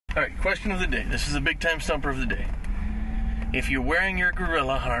Alright, question of the day. This is a big time stumper of the day. If you're wearing your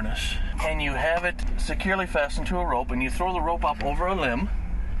gorilla harness and you have it securely fastened to a rope and you throw the rope up over a limb,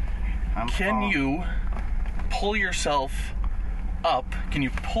 can you pull yourself up? Can you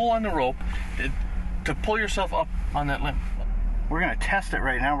pull on the rope to pull yourself up on that limb? We're going to test it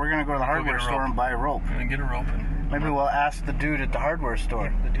right now. We're going to go to the hardware store and buy a rope. We're going to get a rope. Maybe we'll ask the dude at the hardware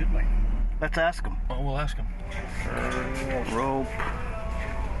store. The dude might. Let's ask him. Well, we'll ask him. Rope.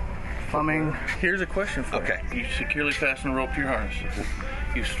 Plumbing. Here's a question for you. You securely fasten a rope to your harness.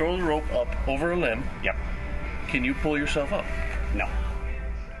 You throw the rope up over a limb. Yep. Can you pull yourself up? No.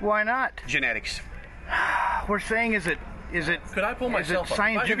 Why not? Genetics. We're saying, is it? Could I pull myself up?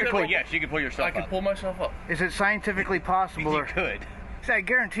 Scientifically? Yes, you can pull yourself up. I can pull myself up. Is it scientifically possible? You could. See, I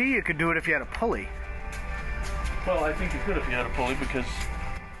guarantee you could do it if you had a pulley. Well, I think you could if you had a pulley because.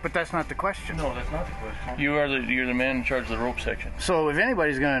 But that's not the question. No, that's not the question. You're the man in charge of the rope section. So if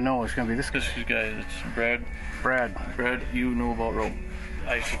anybody's going to know, it's going to be this guy. This guy, it's Brad. Brad, you know about rope.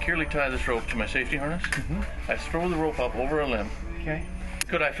 I securely tie this rope to my safety harness. I throw the rope up over a limb. Okay.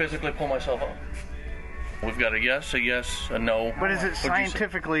 Could I physically pull myself up? We've got a yes, a no. But is it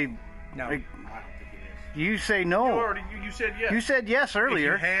scientifically? No. Like, you say no. You said yes. You said yes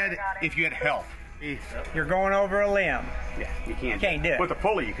earlier. If you had help. You're going over a limb. Yeah, you can't. Can't do it. With a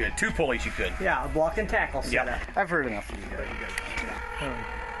pulley you could. 2 pulleys you could. Yeah, a block and tackle setup. I've heard enough of you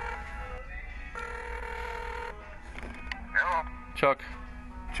guys.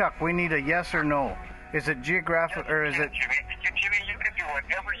 Chuck, we need a yes or no. Is it geographic or is it? Jimmy, you can do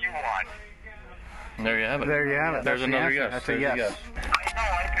whatever you want. There you have it. There you have it. There's another yes. That's a yes. I know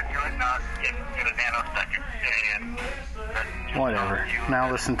I can do it now in a nanosecond. And Whatever. Now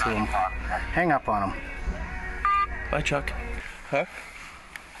listen to him. Hang up on him. Bye, Chuck. Huh?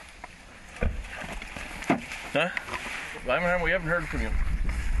 Huh? We haven't heard from you.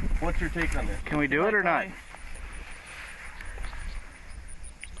 What's your take on this? Can we do it or not?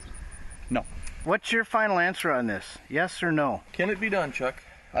 No. What's your final answer on this? Yes or no? Can it be done, Chuck?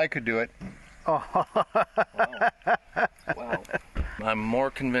 I could do it. Oh. Wow. I'm more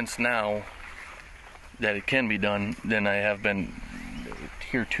convinced now that it can be done than I have been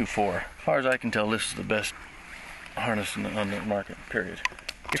heretofore. As far as I can tell, this is the best harness on the market, period.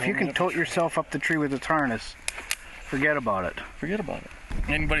 If you can tote yourself up the tree with its harness, forget about it. Forget about it.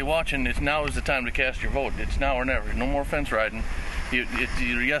 Anybody watching, now is the time to cast your vote. It's now or never. No more fence riding. It's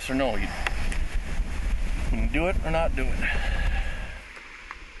either yes or no. You can do it or not do it.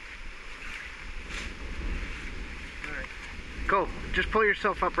 Go. Just pull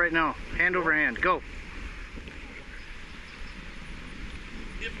yourself up right now. Hand over hand. Go.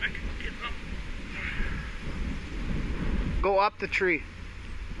 If I can get up. Go up the tree.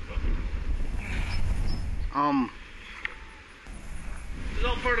 This is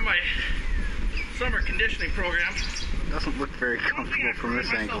all part of my summer conditioning program. Doesn't look very comfortable from this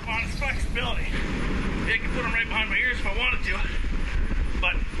angle. On flexibility. I can put them right behind my ears if I wanted to,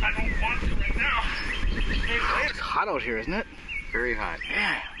 but I don't want to right now. It's hot out here, isn't it? Very hot.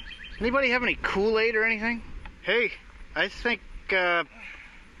 Yeah. Anybody have any Kool-Aid or anything? Hey, I think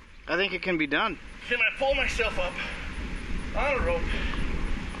it can be done. Can I pull myself up on a rope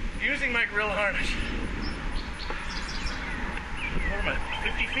using my gorilla harness? What am I,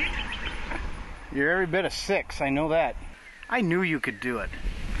 50 feet? You're every bit of 6, I know that. I knew you could do it.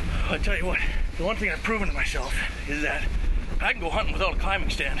 I'll tell you what, the one thing I've proven to myself is that I can go hunting without a climbing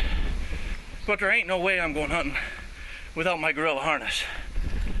stand. But there ain't no way I'm going hunting without my gorilla harness.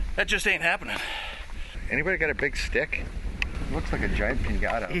 That just ain't happening. Anybody got a big stick? Looks like a giant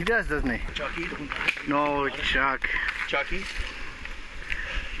pinata. He does, doesn't he? Chucky? No, Chuck. Chucky?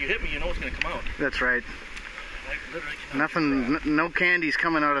 If you hit me, you know it's going to come out. That's right. Nothing, no candy's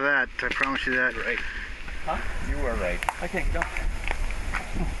coming out of that, I promise you that. Right. Huh? You were right. I can't get down.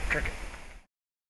 Cricket.